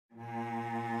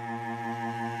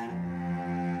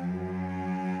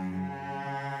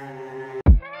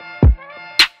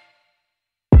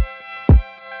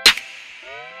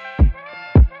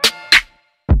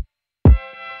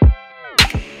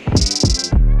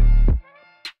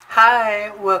Hi,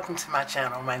 welcome to my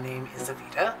channel. My name is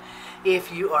Avita.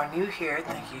 If you are new here,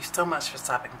 thank you so much for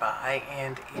stopping by,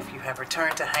 and if you have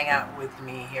returned to hang out with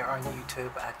me here on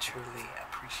YouTube, I truly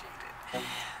appreciate it.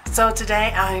 So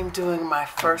today I'm doing my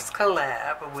first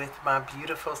collab with my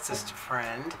beautiful sister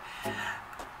friend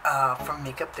from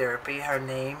Makeup Therapy. Her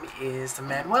name is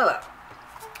Manuela,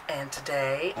 and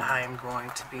today I'm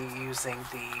going to be using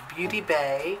the Beauty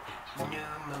Bay New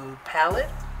Mood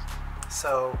palette.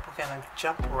 So we're gonna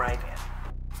jump right in.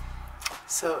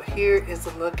 So here is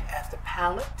a look at the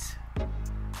palette.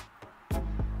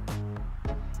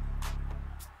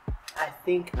 I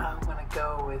think I'm gonna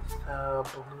go with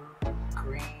blue,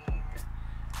 green,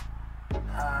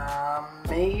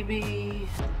 maybe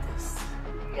this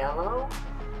yellow.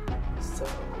 So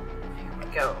here we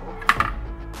go.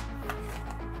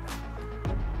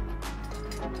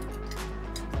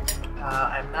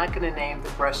 I'm not going to name the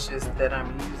brushes that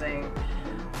I'm using,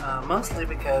 mostly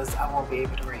because I won't be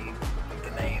able to read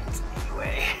the names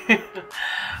anyway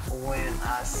when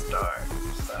I start.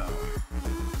 So,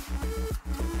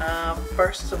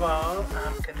 first of all,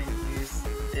 I'm going to use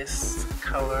this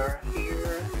color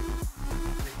here,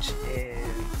 which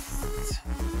is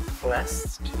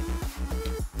Blessed.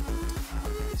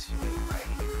 This shade right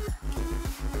here.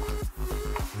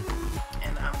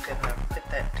 And I'm going to put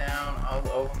that down all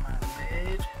over my lid.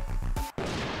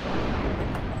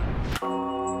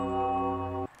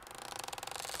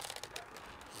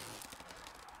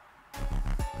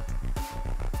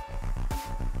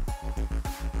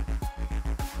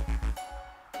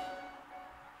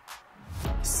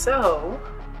 So,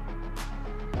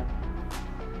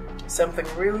 something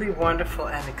really wonderful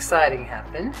and exciting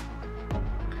happened.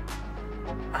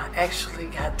 I actually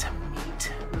got to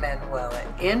meet Manuela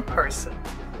in person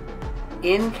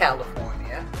in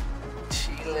California.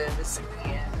 She lives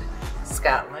in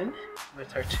Scotland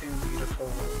with her two beautiful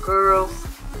little girls,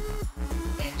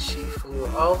 and she flew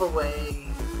all the way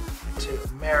to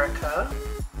America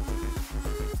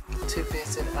to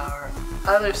visit our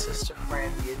other sister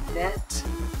friend, Yvette,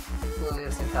 who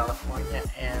lives in California,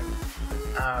 and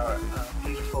our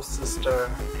beautiful sister,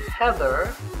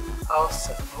 Heather,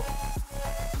 also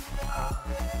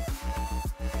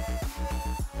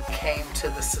came to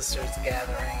the sisters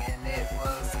gathering, and it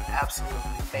was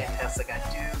absolutely fantastic. I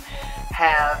do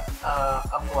have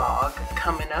a vlog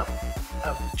coming up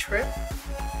of the trip.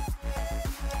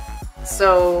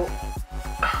 So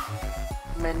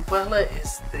Manuela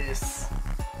is this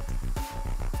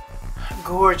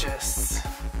gorgeous,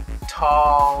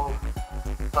 tall,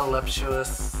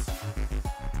 voluptuous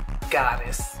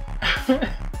goddess.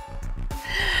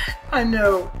 I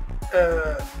know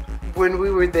when we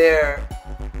were there,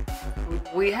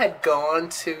 we had gone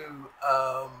to,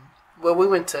 well, we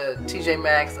went to TJ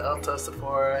Maxx, Ulta,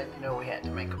 Sephora. You know, we had to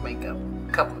make a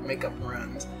couple of makeup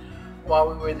runs while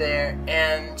we were there,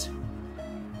 and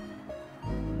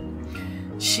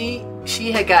she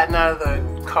had gotten out of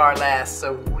the car last,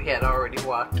 so we had already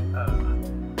walked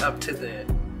up to the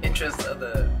entrance of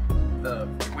the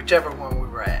whichever one we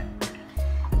were at.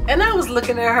 And I was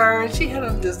looking at her, and she had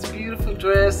on this beautiful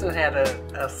dress and had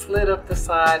a slit up the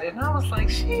side, and I was like,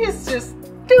 she is just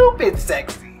stupid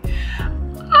sexy.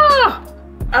 Ah,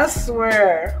 I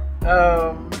swear.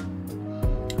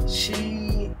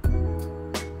 She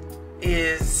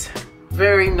is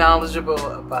very knowledgeable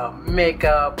about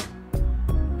makeup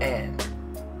and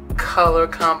color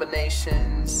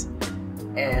combinations,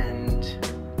 and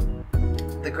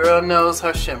the girl knows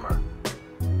her shimmer.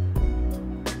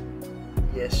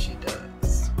 Yes, she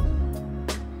does.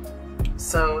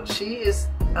 So she is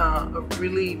a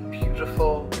really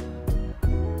beautiful,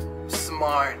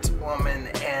 smart woman,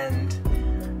 and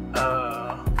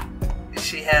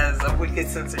she has a wicked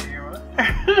sense of humor.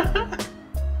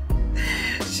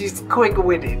 She's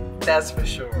quick-witted, that's for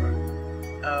sure.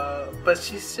 But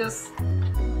she's just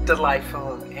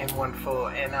delightful and wonderful,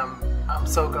 and I'm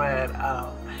so glad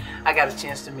I got a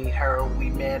chance to meet her. We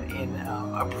met in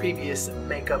a previous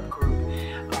makeup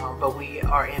group, but we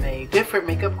are in a different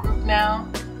makeup group now,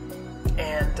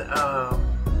 and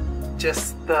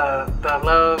just the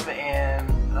love and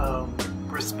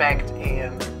respect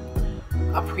and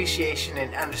appreciation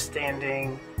and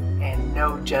understanding and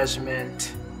no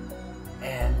judgment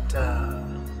and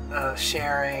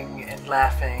sharing and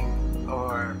laughing,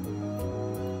 or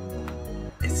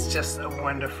it's just a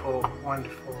wonderful,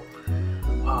 wonderful,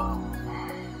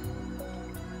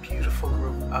 beautiful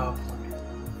group of women.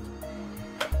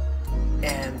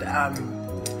 And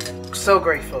I'm so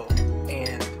grateful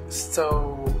and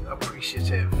so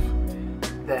appreciative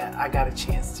that I got a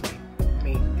chance to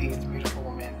meet these beautiful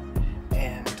women,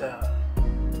 and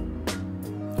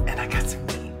I got to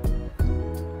meet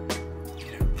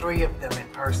 3 of them in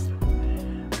person,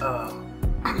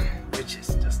 which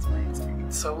is just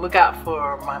amazing. So look out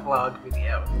for my vlog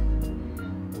video.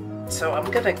 So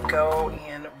I'm gonna go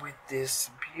in with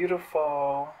this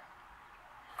beautiful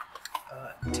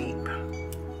deep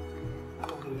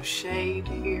blue shade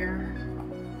here.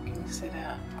 Can you see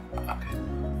that? Okay.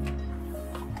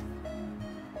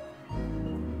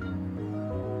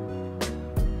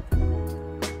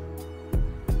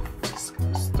 Just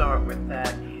gonna start with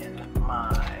that in my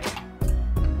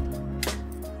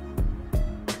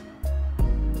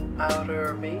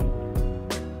outer V.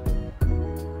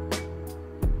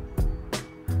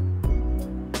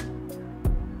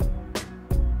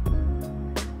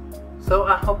 So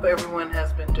I hope everyone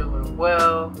has been doing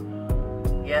well.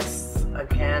 Yes,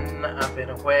 again, I've been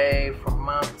away for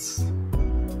months.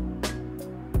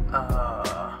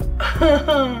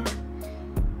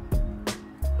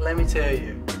 Let me tell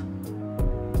you,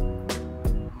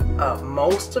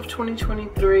 most of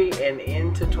 2023 and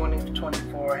into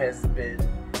 2024 has been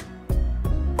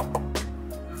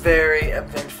very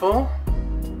eventful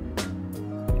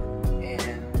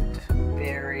and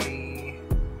very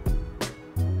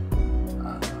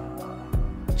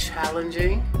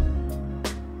challenging,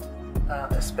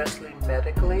 especially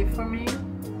medically for me.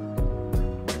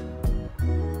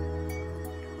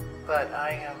 But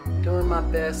I am doing my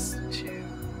best to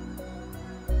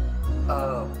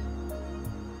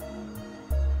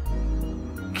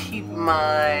keep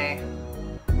my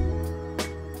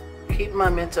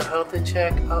mental health in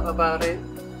check about it.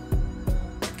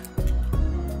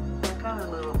 I got a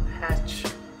little patch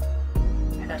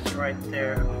right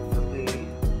there. Hopefully, you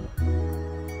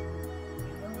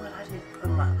know what? I didn't put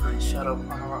my eyeshadow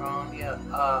primer on. Yeah,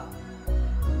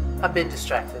 I've been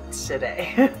distracted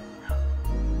today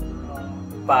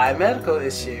by a medical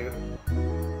issue.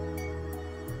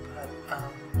 But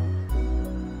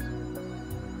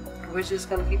we're just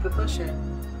gonna keep it pushing.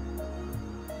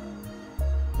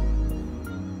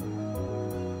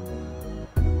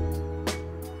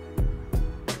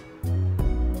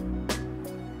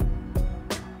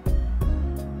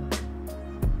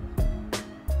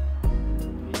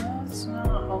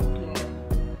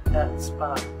 That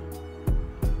spot,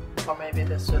 or maybe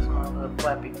that's just my little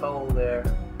flappy fold there.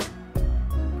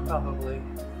 Probably.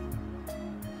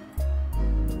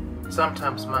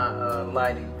 Sometimes my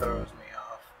lighting throws me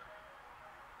off,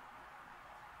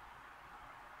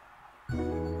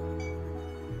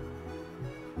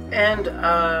 and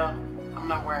I'm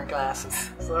not wearing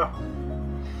glasses, so.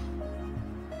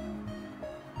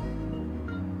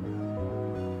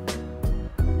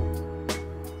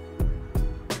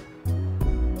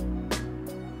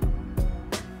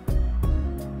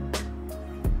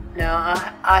 Now,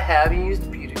 I have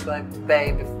used Beauty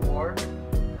Bay before.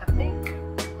 I think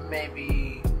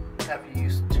maybe I've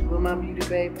used 2 of my Beauty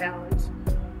Bay palettes.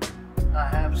 I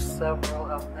have several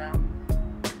of them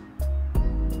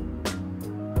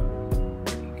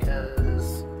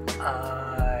because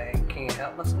I can't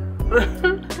help myself.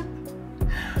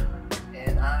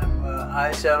 And I'm an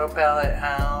eyeshadow palette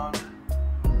hound,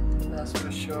 that's for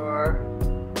sure.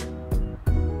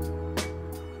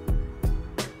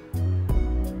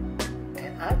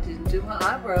 I didn't do my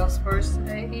eyebrows first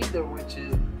today either, which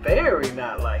is very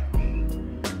not like me.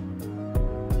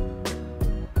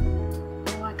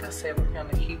 Like I said, we're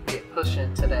gonna keep it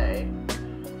pushing today.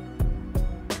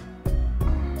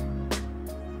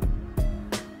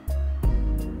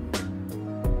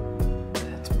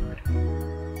 That's pretty.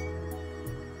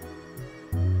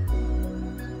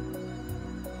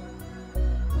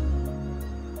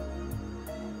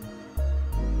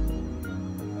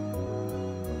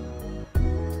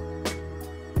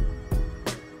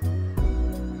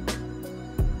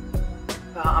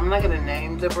 I'm not going to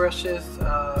name the brushes,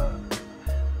 I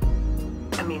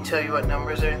mean tell you what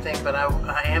numbers or anything, but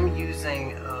I am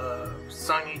using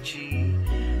Sonia G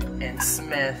and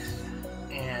Smith,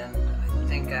 and I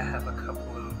think I have a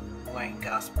couple of Wayne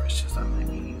Goss brushes I might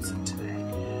be using today.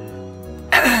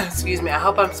 Excuse me, I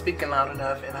hope I'm speaking loud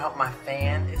enough, and I hope my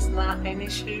fan is not an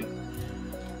issue.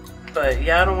 But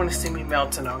yeah, I don't want to see me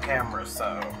melting on camera,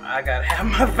 so I gotta have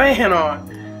my fan on.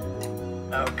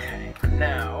 Okay,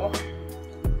 now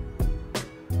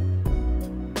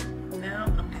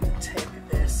I'm gonna take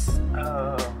this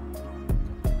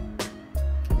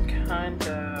kind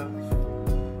of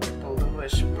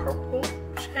bluish purple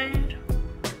shade.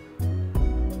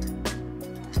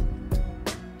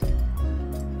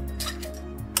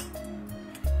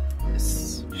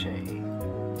 This shade.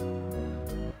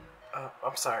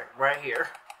 I'm sorry, right here.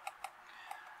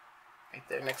 Right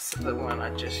there next to the one I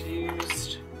just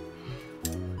used.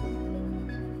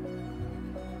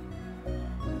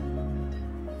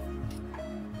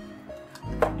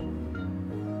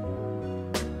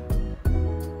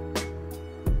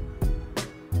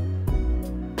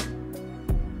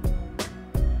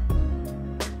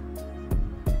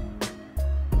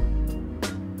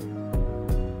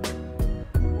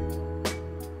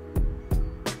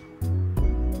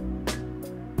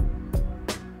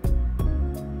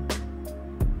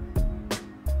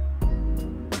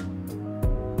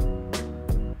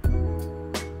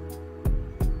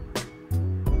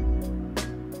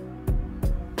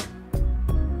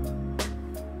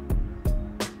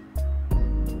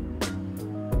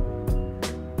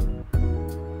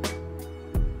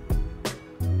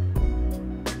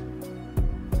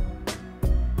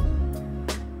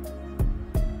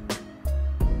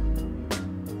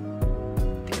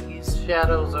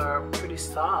 shadows are pretty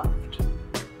soft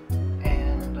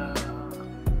and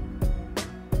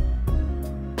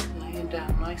laying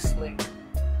down nicely.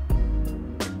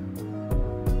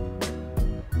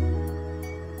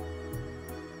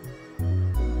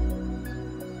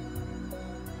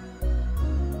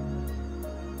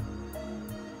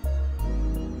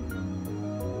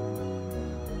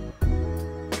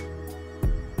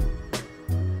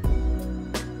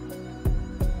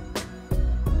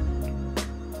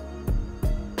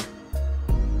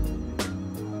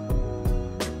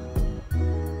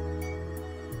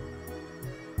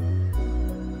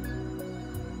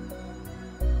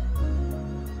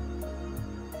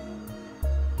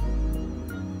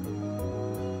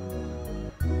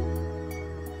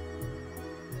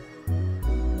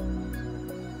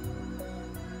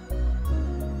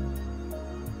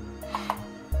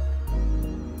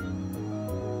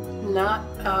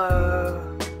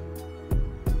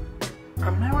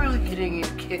 I'm not really getting a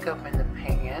kick up in the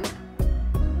pan,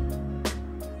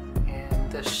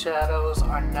 and the shadows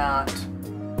are not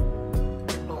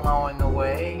blowing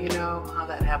away. You know how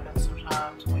that happens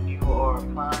sometimes when you are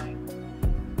applying.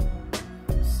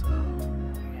 So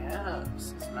yeah,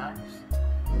 this is nice.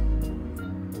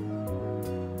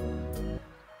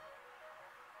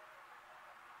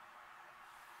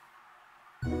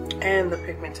 And the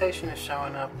pigmentation is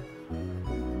showing up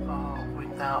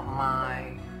without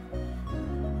my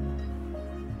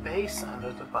base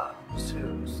under the bottoms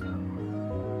too. So.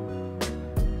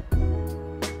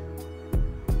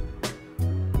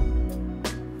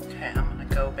 Okay, I'm gonna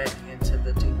go back into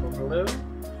the deeper blue,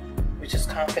 which is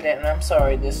Confident. And I'm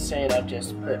sorry, this shade I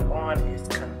just put on is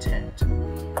Content.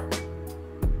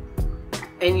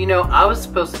 And you know, I was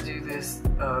supposed to do this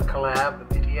collab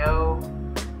video.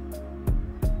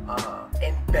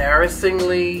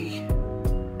 Embarrassingly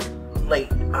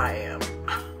late I am.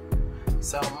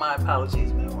 So my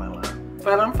apologies, Manuela.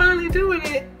 But I'm finally doing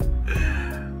it.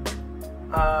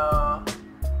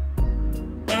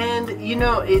 And you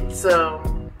know, it's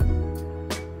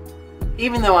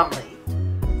even though I'm late,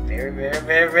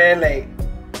 very late,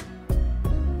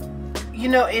 you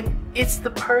know, it's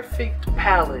the perfect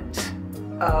palette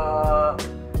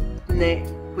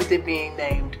with it being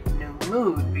named New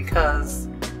Mood, because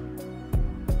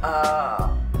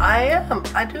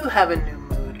I do have a new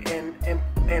mood,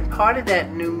 and part of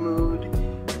that new mood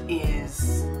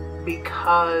is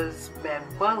because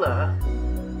Manuela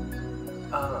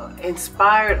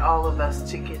inspired all of us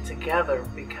to get together,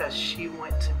 because she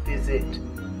went to visit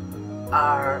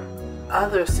our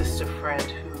other sister friend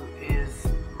who is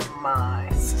my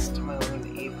sister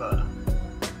moon, Eva.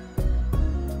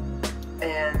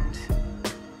 And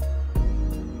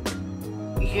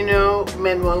you know,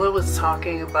 Manuela was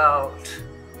talking about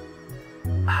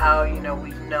how, you know,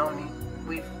 we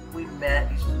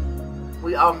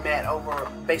all met over,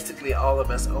 basically all of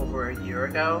us, over a year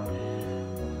ago.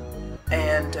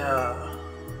 And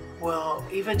well,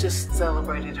 Eva just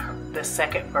celebrated the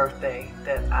second birthday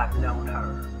that I've known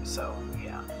her. So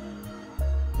yeah.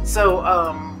 So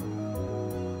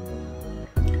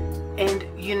and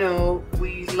you know,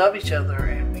 we love each other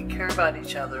and we care about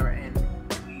each other, and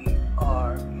we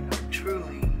are, you know,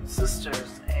 truly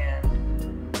sisters and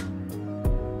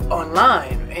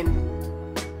online. And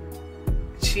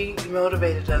she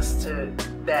motivated us to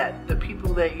that the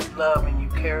people that you love and you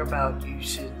care about, you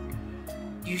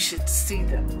should see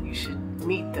them, you should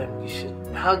meet them, you should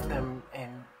hug them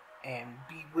and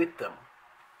be with them.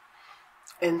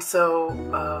 And so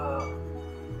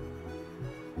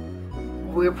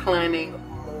we're planning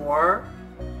more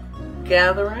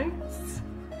gatherings.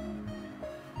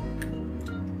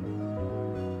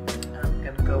 I'm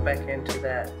gonna go back into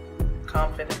that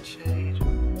Confident shade.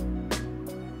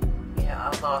 Yeah,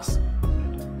 I lost.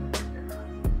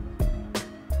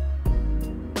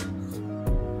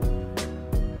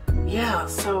 Yeah,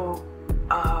 so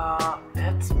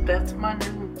that's my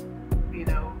new, you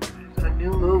know, a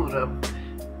new mood of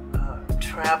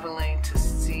traveling to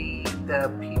see the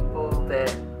people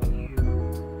that you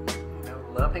know,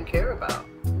 love and care about.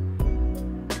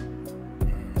 And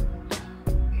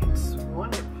it's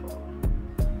wonderful.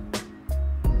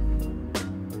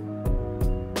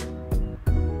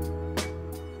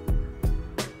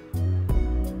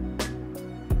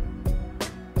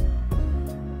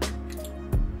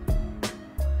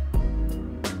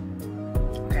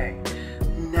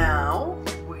 Now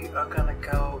we are gonna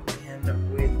go in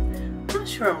with, I'm not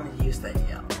sure I'm gonna use that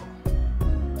yellow.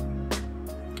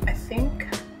 I think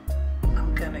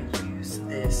I'm gonna use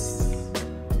this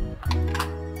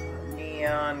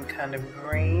neon kind of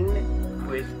green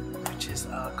which is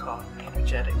called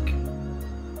Energetic.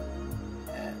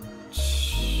 That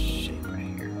shape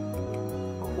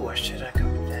or should I go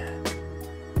with that?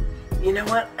 You know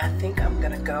what? I think I'm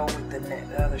gonna go with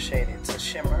the other shade. It's a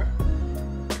shimmer,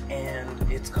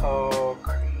 and it's called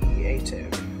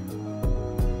Creative.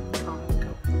 I'm gonna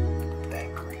go with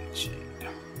that green shade.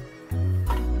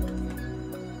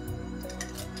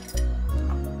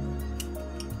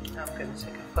 I'm gonna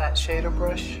take a flat shader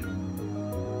brush.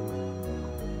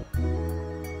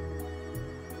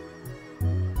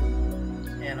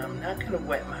 And I'm not going to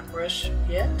wet my brush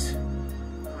yet.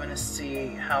 I'm going to see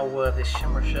how well this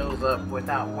shimmer shows up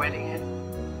without wetting it.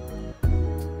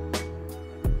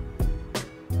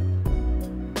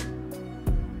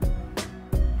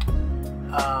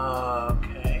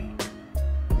 Okay.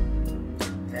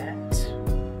 That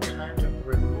kind of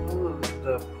removed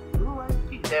the blue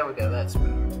light. There we go, that's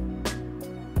better.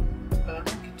 But I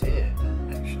think it did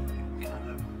actually kind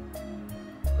of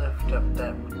lift up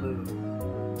that blue.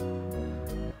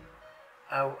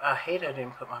 I hate I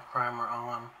didn't put my primer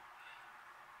on.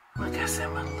 Like I said,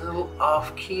 I'm a little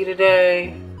off key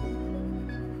today.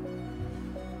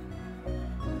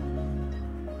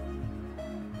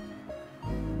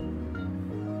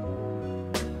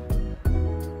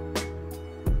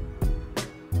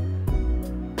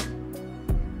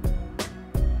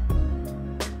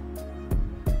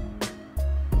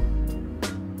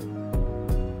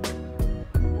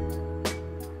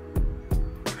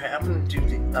 I'm going to do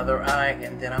the other eye,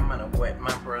 and then I'm going to wet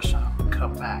my brush off and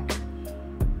come back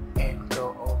and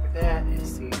go over that and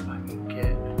see if I can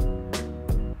get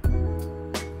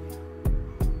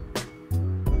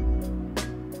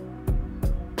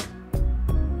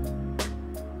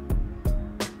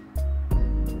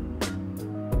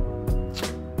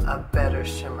a better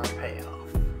shimmer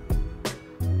payoff.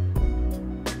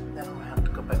 Then I'm going to have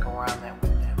to go back around that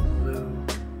with that blue,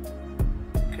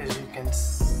 because you can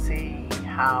see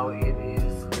how it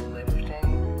is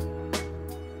lifting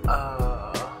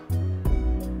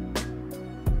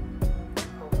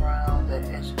around the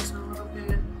edges a little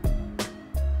bit.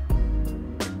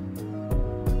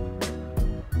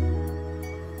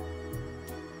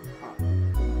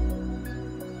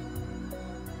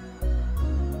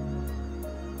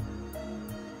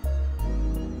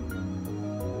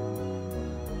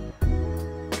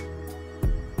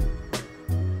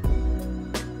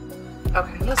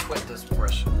 Okay, let's wet this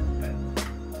brush a little bit.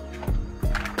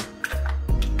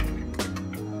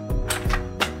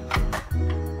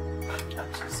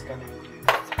 I'm just going to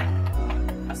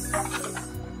use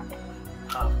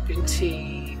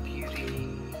Fenty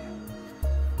Beauty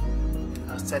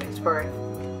setting spray.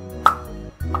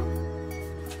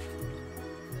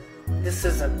 This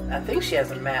isn't, I think she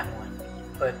has a matte one,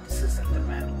 but this isn't the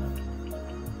matte one.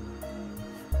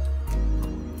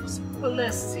 So, well,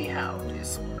 let's see how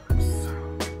this works.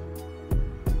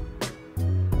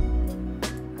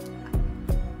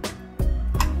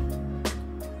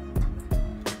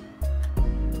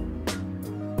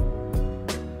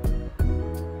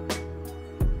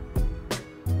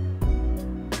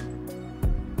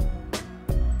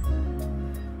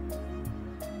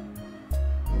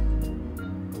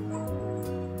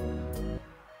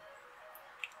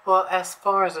 Well, as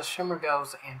far as the shimmer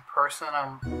goes in person,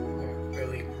 I'm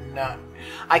really not,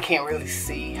 I can't really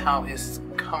see how it's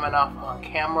coming off on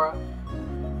camera.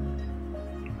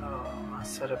 Oh, my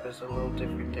setup is a little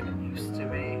different than it used to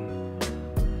be.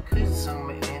 Could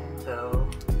zoom in though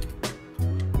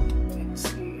and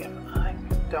see if I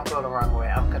don't go the wrong way.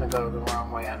 I'm gonna go the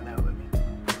wrong way, I know it.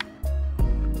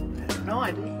 No,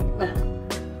 I didn't.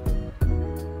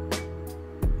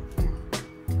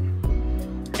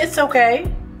 It's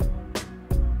okay.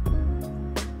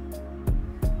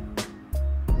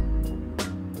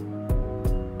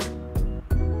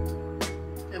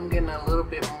 I'm getting a little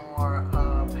bit more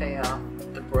payoff,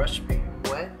 the brush being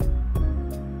wet.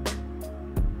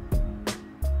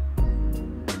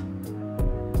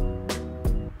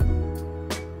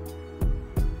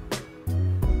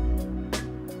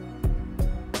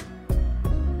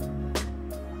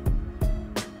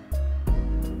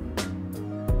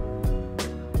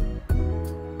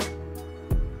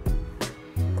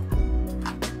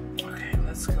 Okay,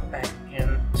 let's go back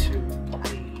into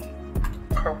the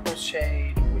purple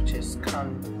shade, which is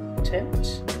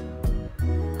Content.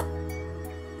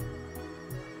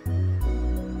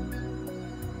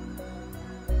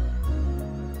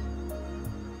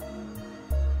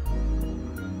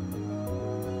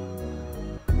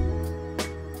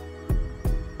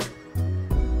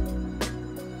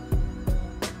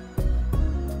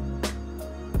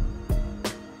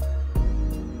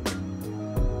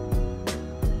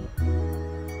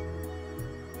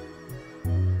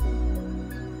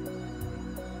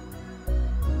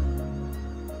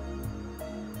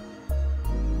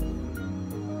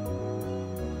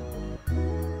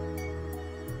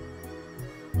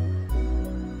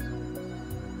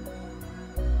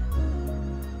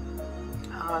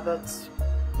 That's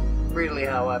really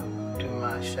how I do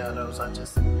my shadows.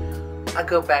 I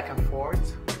go back and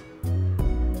forth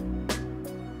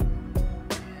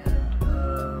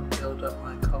and build up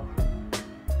my color.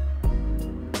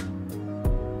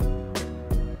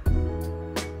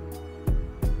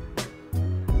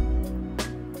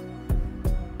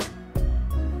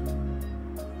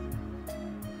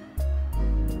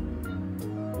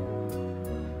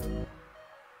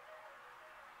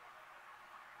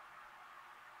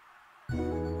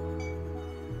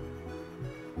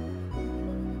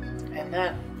 And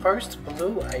that first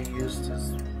blue I used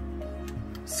is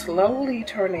slowly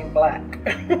turning black.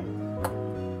 I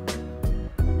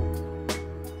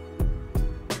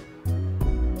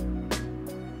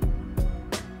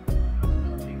don't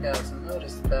know if you guys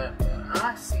noticed that, but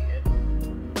I see it.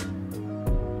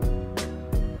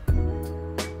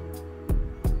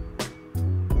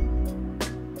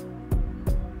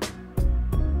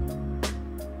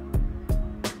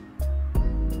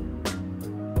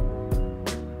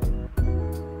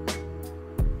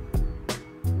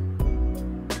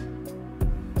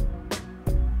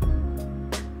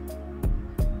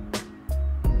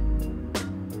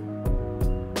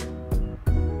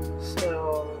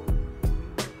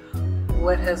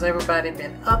 What has everybody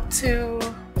been up to?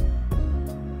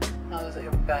 How has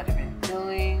everybody been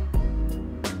doing?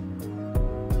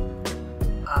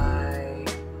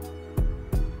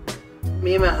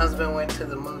 Me and my husband went to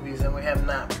the movies and we have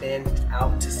not been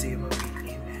out to see a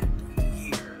movie in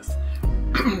years.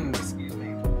 Excuse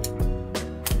me.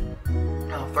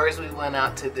 First we went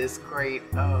out to this great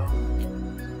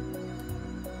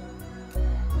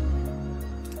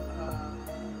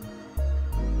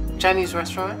Chinese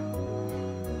restaurant.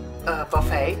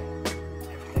 Buffet.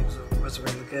 Everything was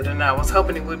really good, and I was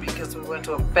hoping it would be because we went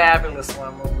to a fabulous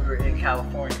one when we were in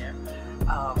California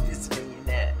visiting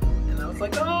Unit, and I was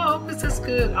like, oh, I hope it's as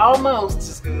good, almost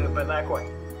as good, but not quite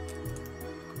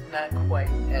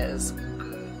as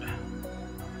good.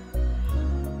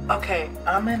 Okay,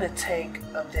 I'm gonna take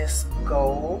this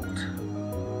gold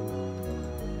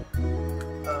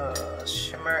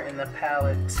shimmer in the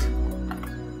palette.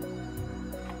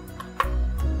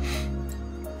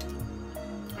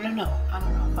 I don't know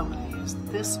if I'm going to use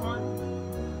this one,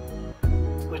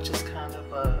 which is kind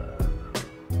of a,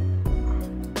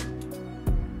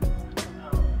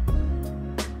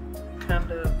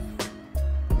 kind of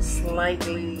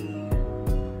slightly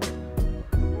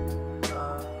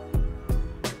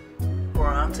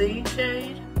bronzy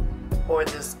shade, or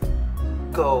this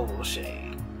gold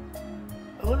shade.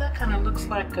 Oh, that kind of looks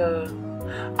like a,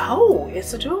 oh,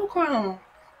 it's a dual chrome.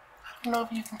 I don't know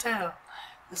if you can tell.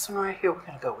 This one right here, we're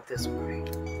gonna go with this one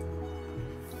right.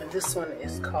 And this one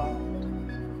is called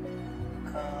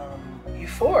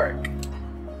Euphoric.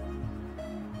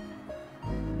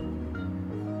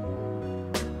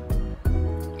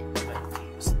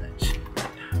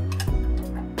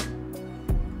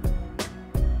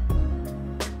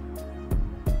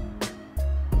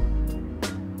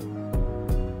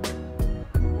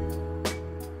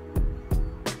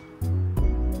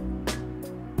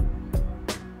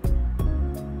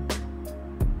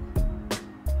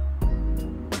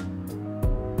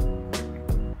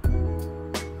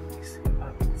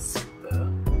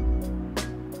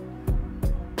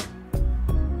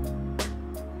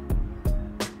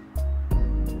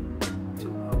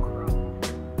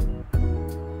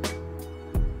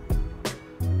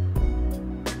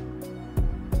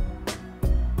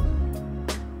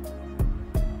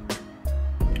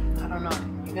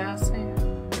 You guys see it?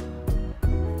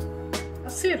 I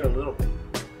see it a little bit.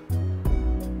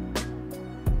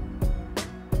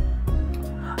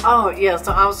 Oh yeah,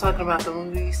 so I was talking about the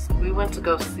movies. We went to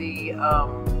go see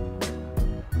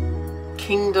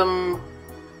Kingdom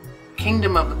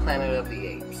of the Planet of the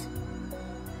Apes.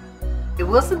 It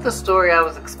wasn't the story I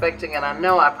was expecting, and I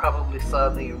know I probably saw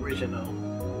the original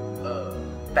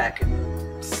back in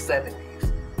the 70s.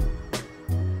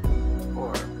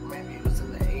 Or maybe it was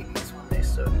in the 80s when they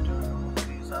started doing the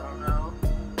movies, I don't know.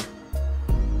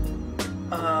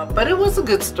 But it was a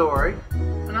good story,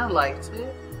 and I liked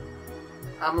it.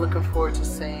 I'm looking forward to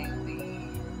seeing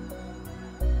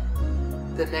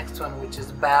the next one, which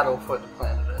is Battle for the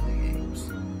Planet of the Apes.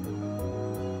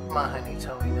 My honey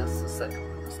told me that's the second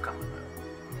one that's coming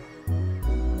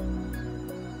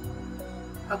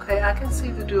up. Okay, I can see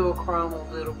the dual chrome a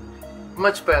little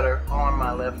much better on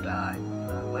my left eye.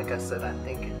 Like I said, I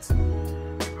think it's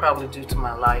probably due to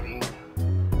my lighting.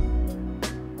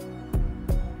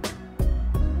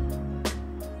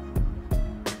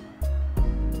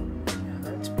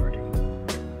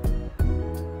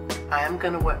 I am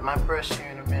going to wet my brush here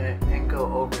in a minute and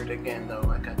go over it again though,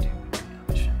 like I do with the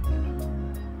other shade.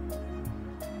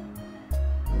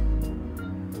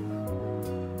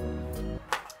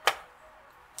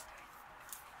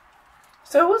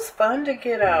 So it was fun to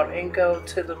get out and go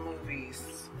to the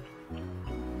movies.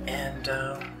 And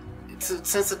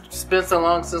since it's been so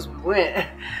long since we went,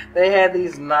 they had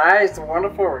these nice,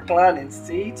 wonderful reclining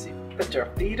seats. You put your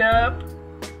feet up.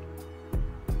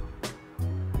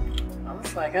 I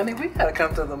was like, honey, we gotta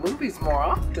come to the movies more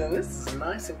often. This is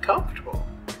nice and comfortable.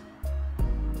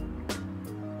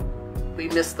 We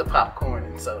missed the popcorn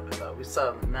and soda though. We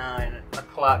saw the 9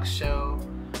 o'clock show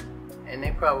and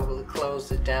they probably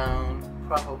closed it down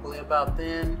probably about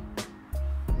then,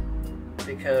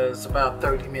 because about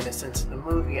 30 minutes into the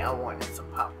movie I wanted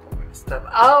some popcorn and stuff.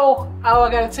 Oh, I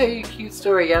gotta tell you a cute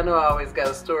story. Y'all know I always got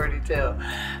a story to tell.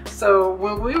 So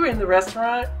when we were in the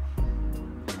restaurant,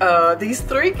 these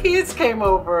 3 kids came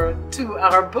over to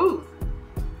our booth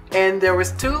and there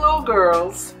was 2 little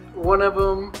girls. One of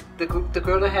them, the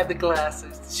girl that had the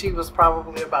glasses, she was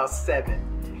probably about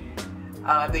 7.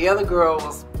 The other girl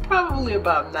was probably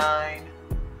about 9.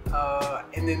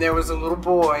 And then there was a little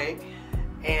boy,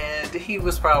 and he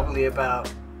was probably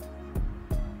about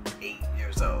 8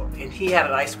 years old. And he had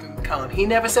an ice cream cone. He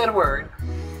never said a word.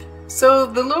 So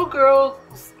the little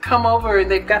girls come over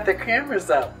and they've got their cameras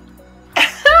up.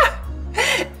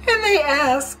 And they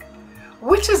ask,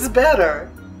 which is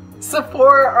better,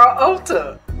 Sephora or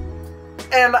Ulta?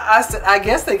 And I said, I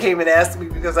guess they came and asked me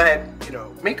because I had, you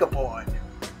know, makeup on.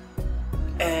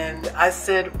 And I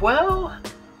said, well,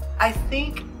 I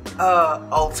think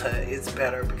Ulta is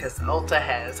better because Ulta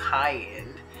has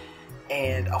high-end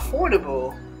and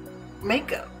affordable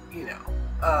makeup, you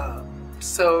know.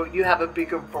 So you have a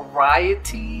bigger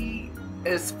variety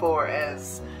as far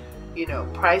as, you know,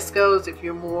 price goes. If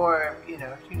you're more, you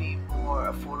know, if you need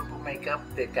more affordable makeup,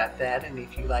 they've got that. And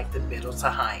if you like the middle to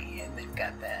high-end, they've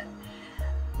got that.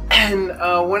 And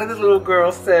one of the little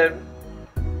girls said,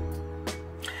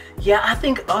 yeah, I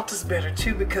think Ulta's better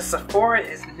too because Sephora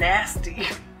is nasty.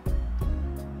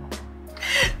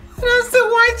 And I said,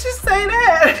 why'd you say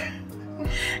that?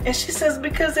 And she says,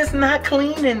 because it's not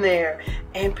clean in there.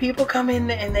 And people come in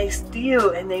there and they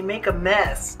steal and they make a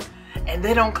mess. And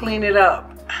they don't clean it up.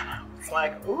 And I was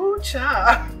like, ooh,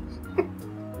 child.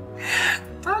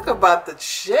 Talk about the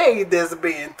shade that's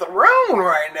being thrown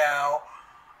right now.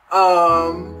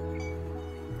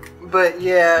 But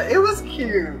yeah, it was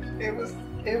cute. It was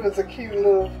a cute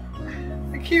little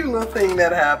thing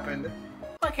that happened.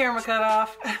 My camera cut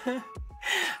off.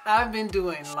 I've been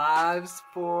doing lives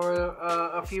for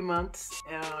a few months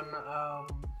on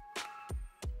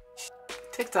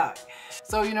TikTok.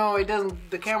 So, you know,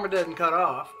 the camera doesn't cut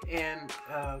off, and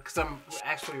because I'm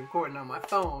actually recording on my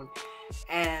phone,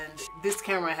 and this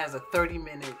camera has a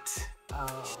 30-minute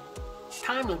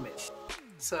time limit.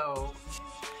 So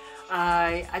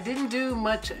I didn't do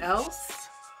much else.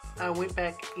 I went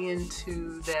back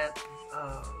into that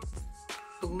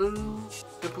the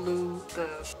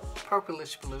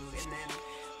purplish blue, and then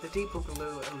the deeper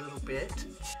blue a little bit.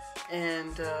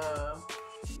 And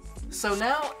so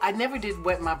now I never did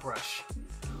wet my brush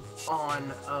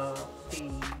on the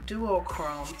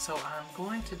duochrome, so I'm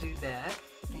going to do that,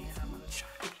 and I'm going to try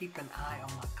to keep an eye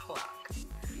on my clock.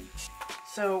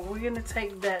 So we're going to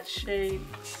take that shade,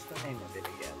 what's the name of it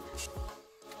again?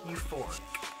 Euphoric.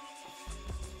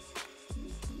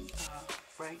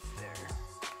 Right there.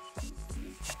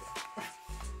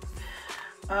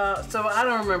 So I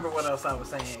don't remember what else I was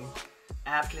saying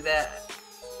after that,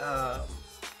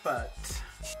 but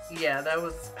yeah, that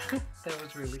was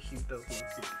really cute. Those little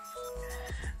kids.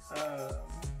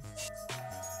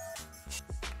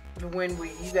 When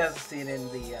you guys see it in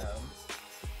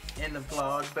the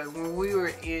vlog, but when we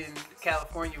were in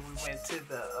California, we went to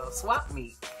the swap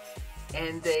meet,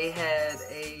 and they had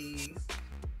a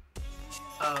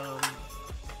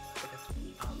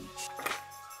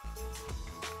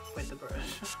with the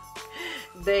brush.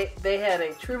 They had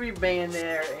a tribute band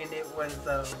there, and it was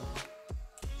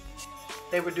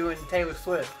they were doing Taylor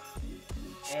Swift,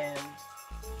 and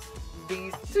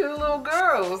these 2 little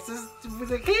girls,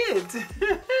 the kids,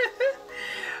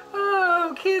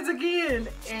 oh, kids again,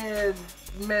 and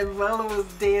Manuela was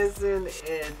dancing,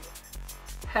 and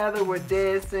Heather were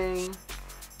dancing,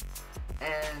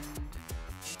 and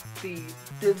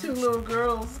the 2 little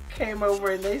girls came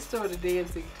over and they started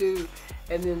dancing too,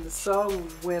 and then the song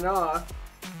went off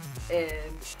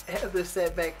and Heather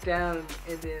sat back down,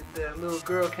 and then the little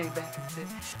girl came back and said,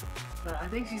 I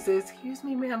think she said, excuse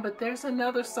me ma'am, but there's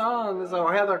another song. So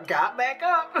Heather got back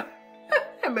up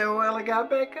and Manuela got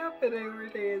back up and they were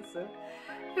dancing.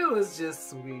 It was just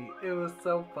sweet. It was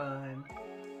so fun.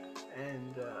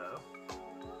 And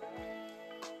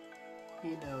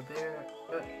you know, they're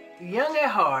young at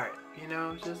heart, you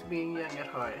know, just being young at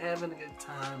heart, having a good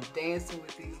time, dancing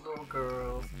with these little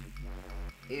girls.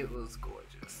 it was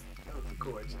gorgeous. It was a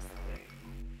gorgeous thing.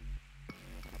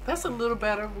 That's a little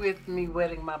better with me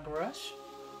wetting my brush.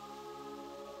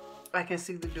 I can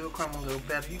see the duochrome a little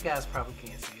better. You guys probably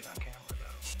can't see it on camera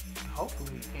though.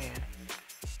 Hopefully you can.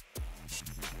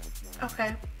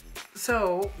 Okay,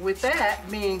 so with that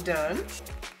being done,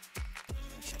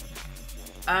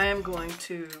 I am going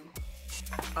to,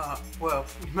 well,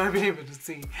 you might be able to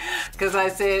see, because I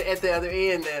said at the other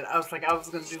end that I was going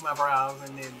to do my brows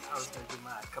and then I was going to do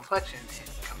my complexion and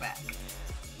come back.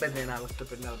 But then I looked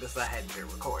up and noticed I hadn't been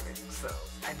recording. So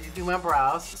I did do my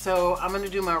brows. So I'm going to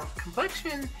do my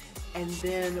complexion and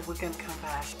then we're going to come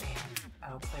back and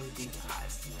I'll play with these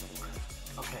eyes.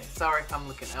 Okay, sorry if I'm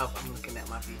looking up. I'm looking at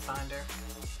my viewfinder.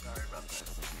 Sorry about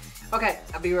that. Okay,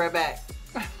 I'll be right back.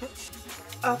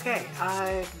 Okay,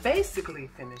 I basically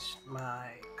finished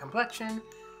my complexion.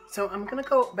 So I'm gonna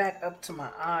go back up to my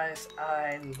eyes.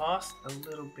 I lost a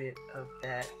little bit of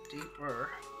that deeper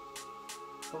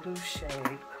blue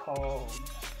shade called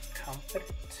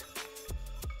Confident.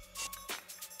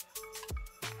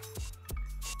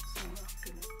 So I'm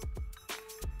gonna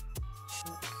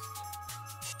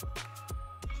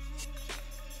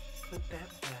put that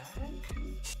back.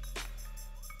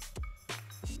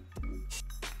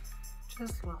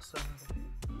 Just lost a little bit.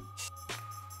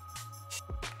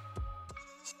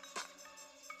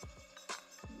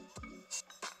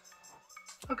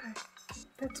 Okay,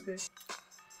 that's good.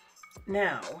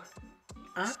 Now,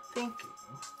 I'm thinking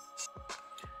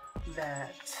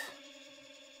that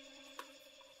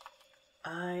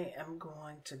I am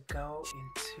going to go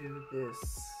into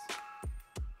this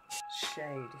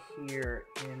shade here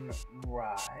in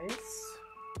Rise,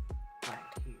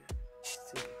 right here. Let's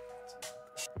see.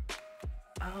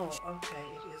 Oh, okay,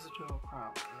 it is a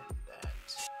duochrome in that.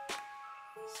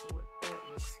 That's what that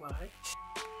looks like.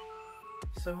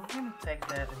 So we're going to take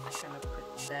that and we're going to put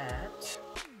that.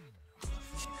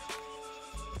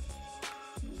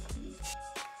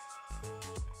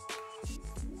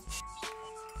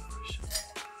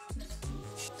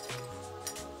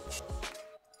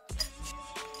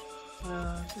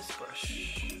 This brush.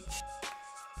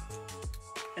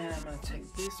 And I'm going to take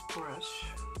this brush.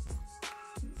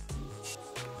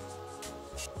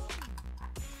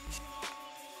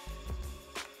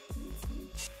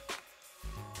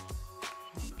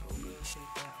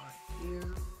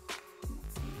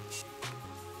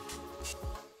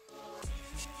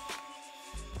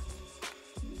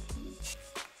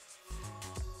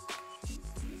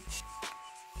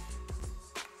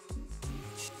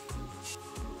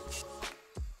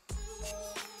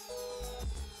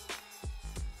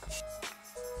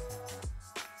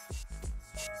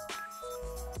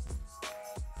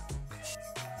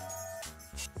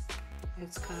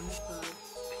 It's kind of a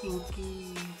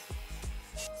pinky,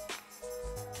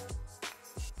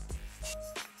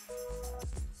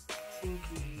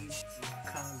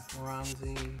 kind of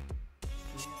bronzy.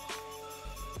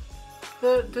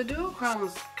 The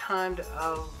duochromes kind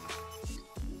of,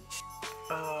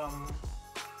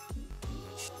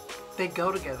 they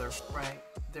go together, right?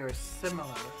 They're similar.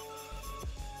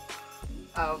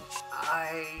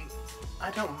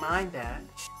 I don't mind that.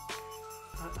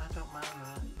 I don't mind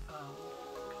that.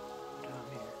 Down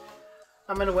here.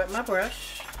 I'm gonna wet my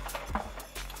brush. I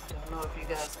don't know if you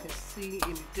guys can see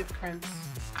any difference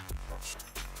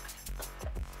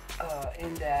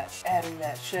in that, adding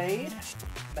that shade,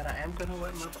 but I am gonna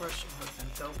wet my brush and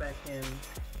go back in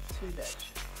to that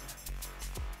shade.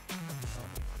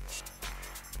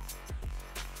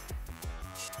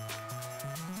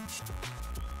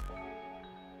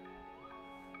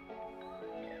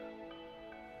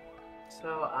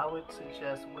 So I would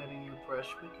suggest wetting your brush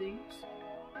with these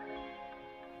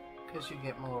because you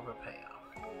get more of a payoff.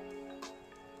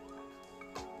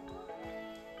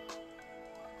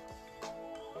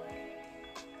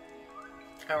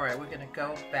 Alright, we're going to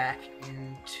go back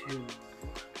into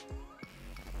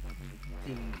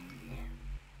the,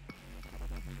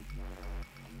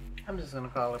 I'm just going to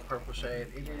call it purple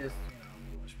shade. It is, you know,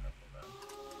 bluish purple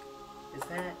though. Is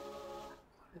that,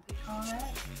 what do they call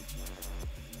that?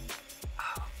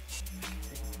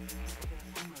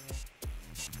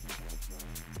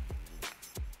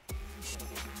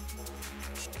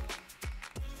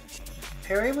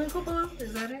 Periwinkle blue?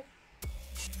 Is that it?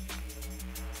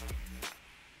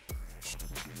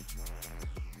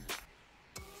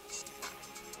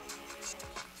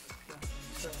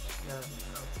 Touch that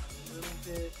up a little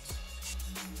bit.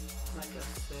 Like I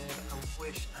said, I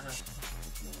wish I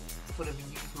would have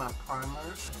used my primer.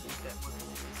 I think that would have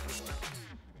been different.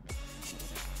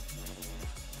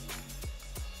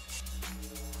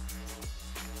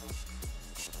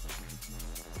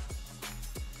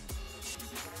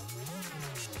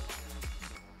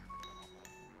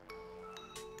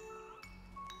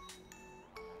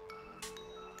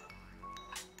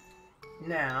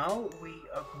 Now we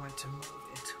are going to move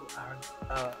into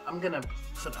our, I'm going to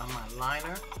put on my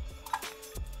liner.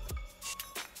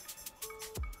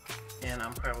 And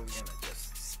I'm probably going to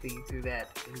just speed through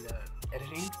that in the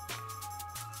editing.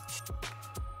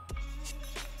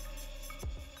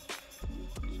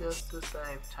 Just to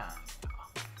save time.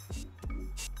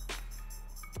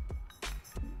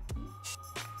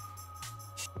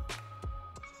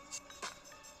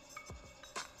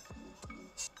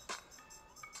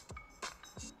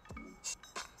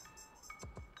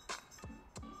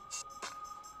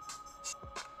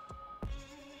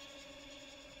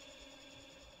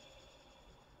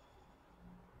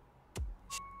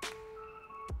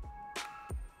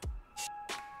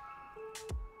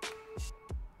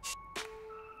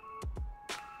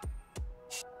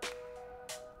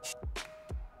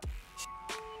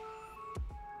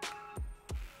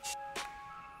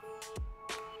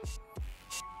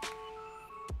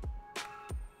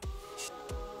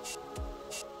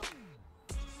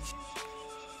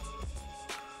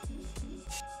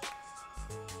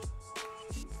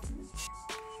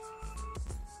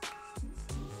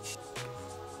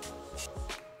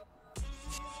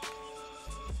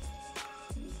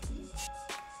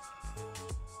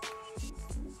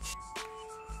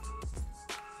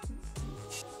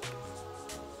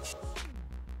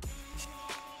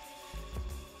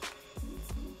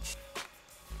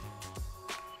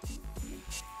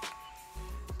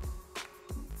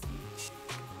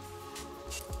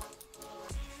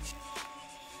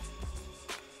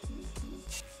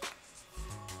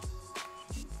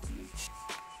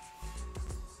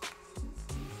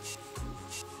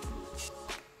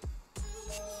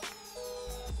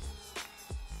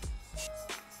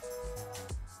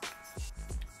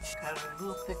 Got it a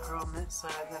little thicker on that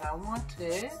side than I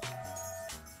wanted.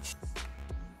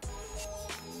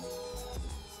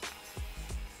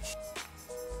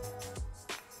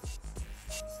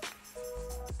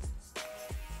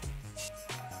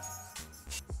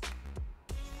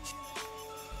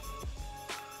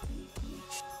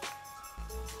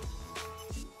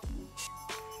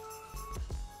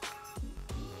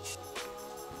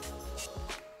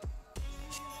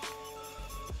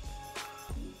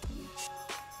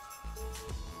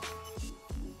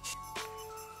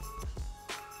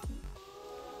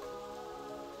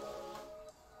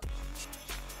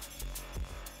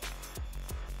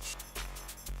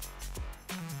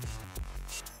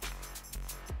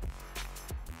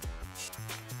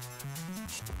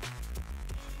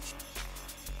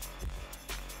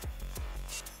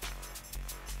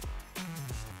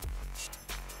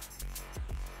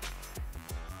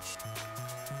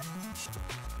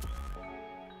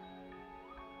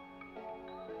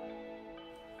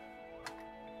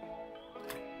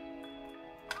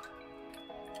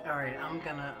 Alright, I'm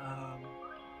gonna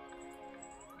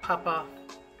pop off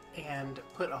and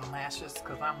put on lashes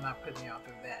because I'm not putting y'all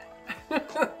through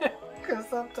that. Because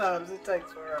sometimes it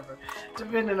takes forever,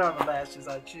 depending on the lashes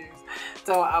I choose.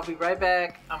 So I'll be right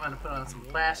back. I'm gonna put on some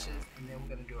lashes and then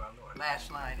we're gonna do our lower lash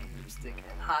line and lipstick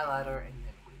and highlighter and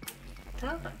then we're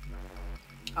done.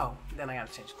 Oh, then I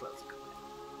gotta change clothes.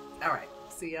 Alright.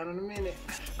 See y'all in a minute.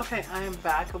 Okay, I am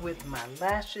back with my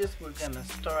lashes. We're gonna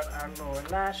start our lower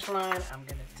lash line. I'm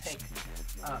gonna take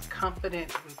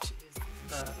Confident, which is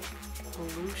the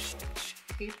blue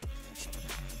shade,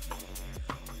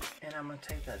 and I'm gonna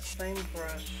take that same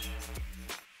brush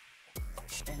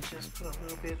and just put a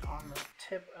little bit on the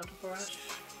tip of the brush.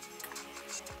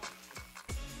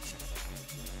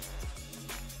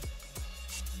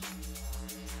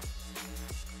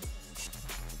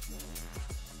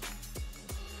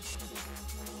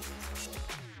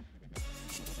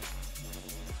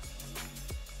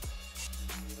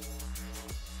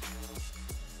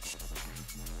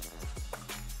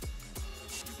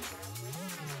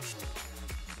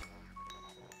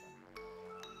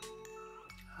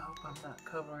 I'm not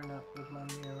covering up with my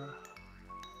mirror.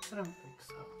 I don't think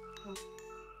so.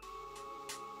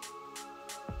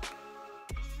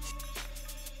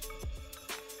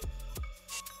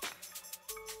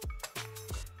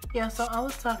 Yeah, so I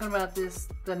was talking about this,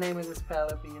 the name of this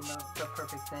palette being the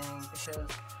perfect thing, because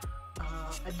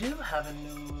I do have a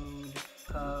new mood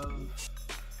of,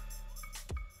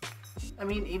 I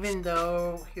mean, even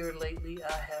though here lately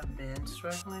I have been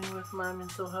struggling with my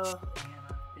mental health and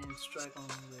I've been struggling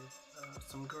with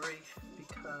some grief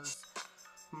because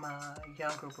my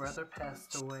younger brother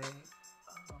passed away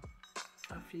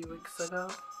a few weeks ago,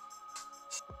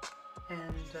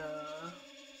 and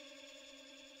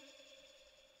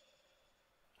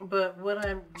but what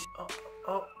I'm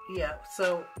yeah,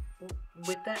 so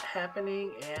with that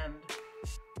happening, and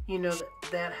you know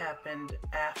that happened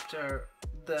after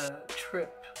the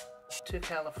trip to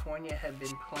California had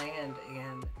been planned,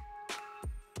 and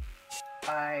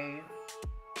I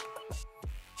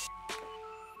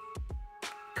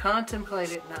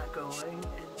contemplated not going, and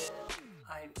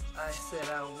then I said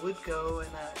I would go,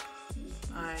 and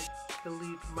I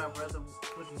believed my brother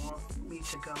would want me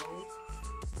to go,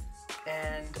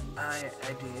 and I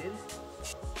did,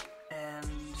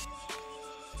 and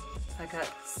I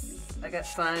got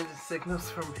signs and signals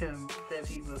from him that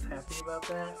he was happy about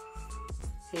that.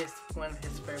 One of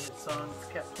his favorite songs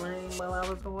kept playing while I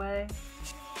was away.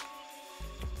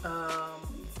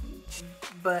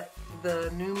 But the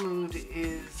new mood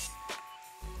is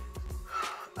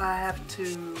I have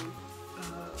to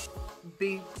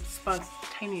be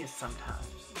spontaneous sometimes.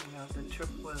 You know, the trip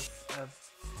was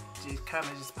it kind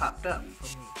of just popped up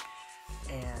for me,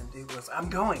 and it was I'm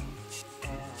going,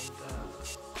 and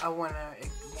I want to,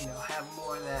 you know, have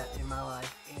more of that in my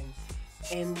life,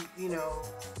 and you know,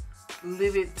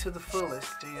 live it to the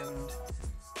fullest, and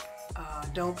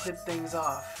don't put things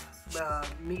off.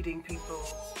 Meeting people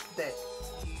that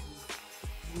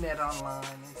you met online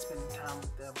and spending time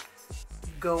with them,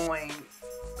 going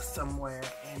somewhere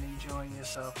and enjoying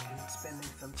yourself and spending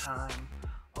some time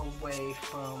away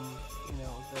from, you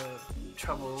know, the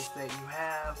troubles that you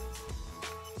have.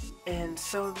 And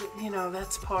so, you know,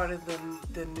 that's part of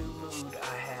the new mood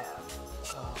I have.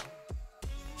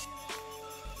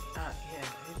 Yeah, it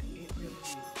really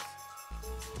is.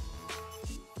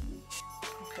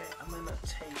 Okay, I'm gonna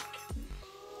take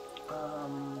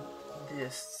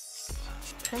this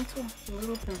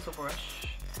little pencil brush,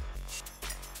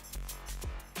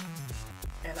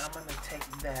 and I'm gonna take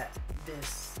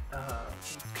this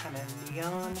kind of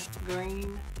neon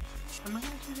green. Am I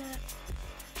gonna do that?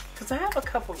 Because I have a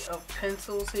couple of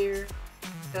pencils here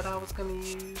that I was gonna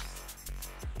use.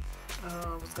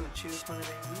 I was gonna choose one of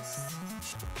these.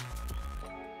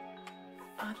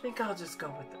 I think I'll just go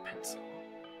with the pencil.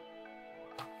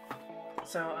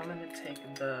 So I'm gonna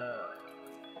take the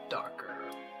darker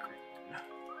green,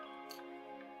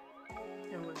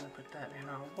 and we're gonna put that in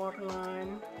our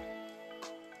waterline.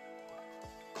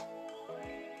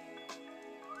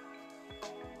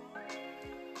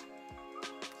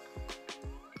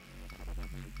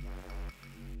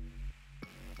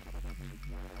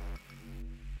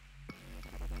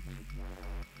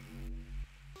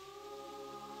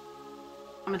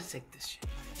 I'm gonna take this shade,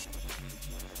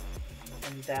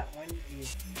 and that one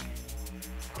is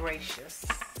Gracious.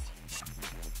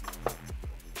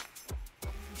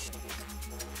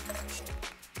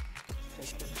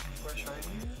 Take this brush right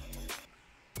here.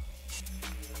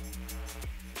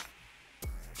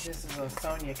 This is a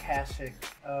Sonia Kashuk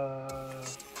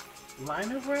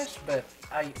liner brush, but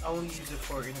I only use it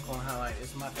for unicorn highlight.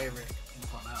 It's my favorite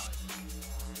unicorn highlight.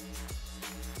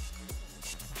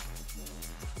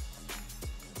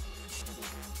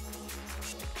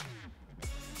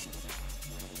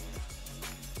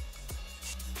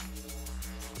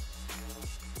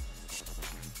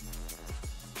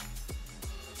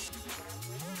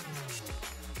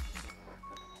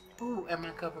 Ooh, am I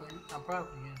covering? I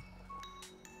probably am.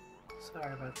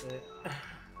 Sorry about that.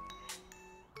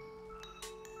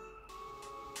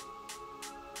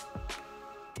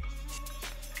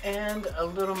 And a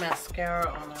little mascara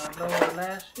on our lower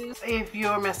lashes. If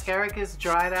your mascara gets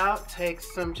dried out, take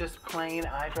some just plain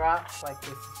eye drops. Like this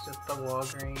is just the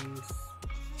Walgreens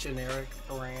generic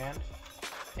brand.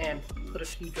 And put a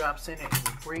few drops in it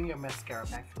and bring your mascara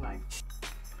back to life.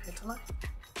 Back to life.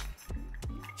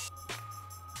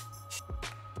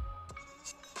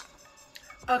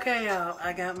 Okay, y'all,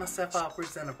 I got myself all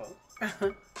presentable.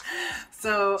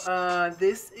 So,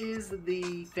 this is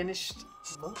the finished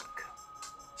look.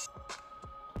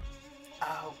 I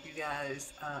hope you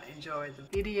guys enjoyed the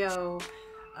video.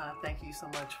 Thank you so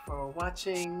much for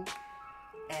watching.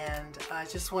 And I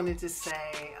just wanted to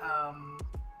say,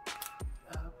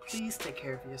 please take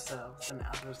care of yourselves and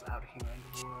others out here in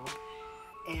the world.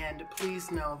 And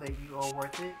please know that you are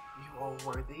worth it. You are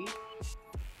worthy.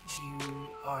 You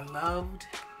are loved,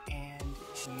 and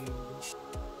you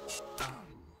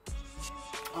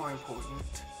are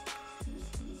important.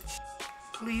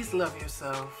 Please love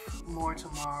yourself more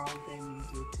tomorrow than you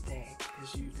did today,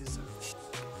 because you deserve it.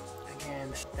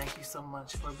 Again, thank you so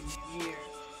much for being here,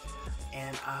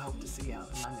 and I hope to see y'all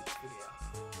in my next video.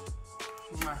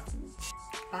 Mwah.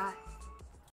 Bye.